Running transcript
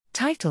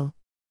Title: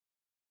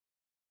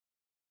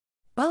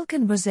 Bulk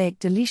and Mosaic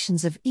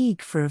deletions of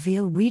Egfr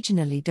reveal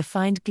regionally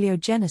defined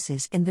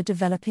gliogenesis in the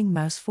developing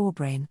mouse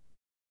forebrain.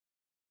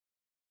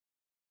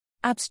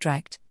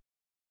 Abstract: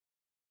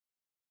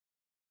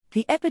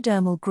 The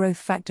epidermal growth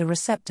factor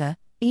receptor,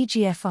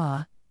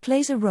 EGFR,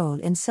 plays a role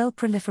in cell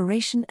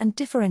proliferation and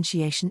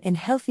differentiation in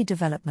healthy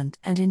development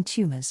and in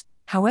tumors,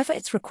 however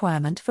its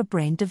requirement for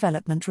brain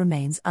development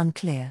remains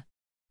unclear.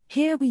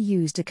 Here we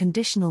used a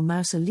conditional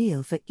mouse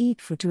allele for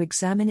Egfr to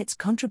examine its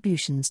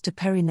contributions to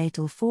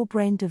perinatal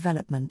forebrain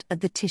development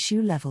at the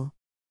tissue level.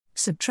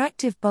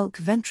 Subtractive bulk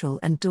ventral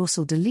and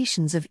dorsal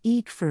deletions of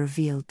Egfr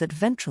revealed that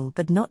ventral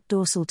but not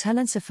dorsal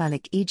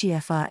telencephalic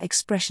EGFR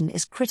expression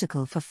is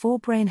critical for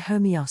forebrain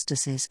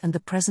homeostasis and the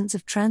presence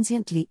of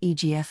transiently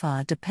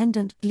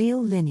EGFR-dependent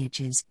glial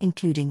lineages,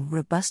 including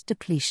robust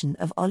depletion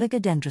of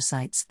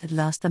oligodendrocytes that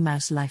last the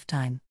mouse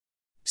lifetime.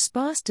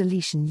 Sparse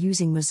deletion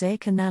using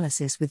mosaic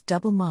analysis with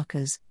double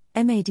markers,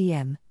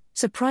 MADM,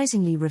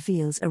 surprisingly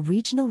reveals a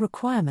regional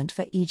requirement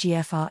for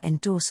EGFR in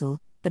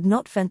dorsal, but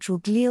not ventral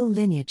glial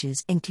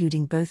lineages,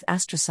 including both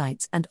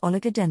astrocytes and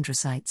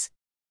oligodendrocytes.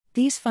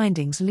 These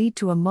findings lead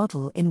to a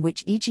model in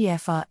which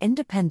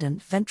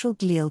EGFR-independent ventral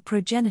glial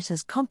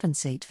progenitors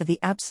compensate for the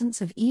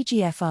absence of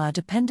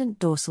EGFR-dependent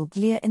dorsal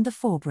glia in the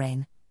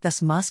forebrain,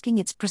 thus masking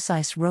its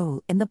precise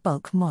role in the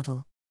bulk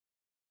model.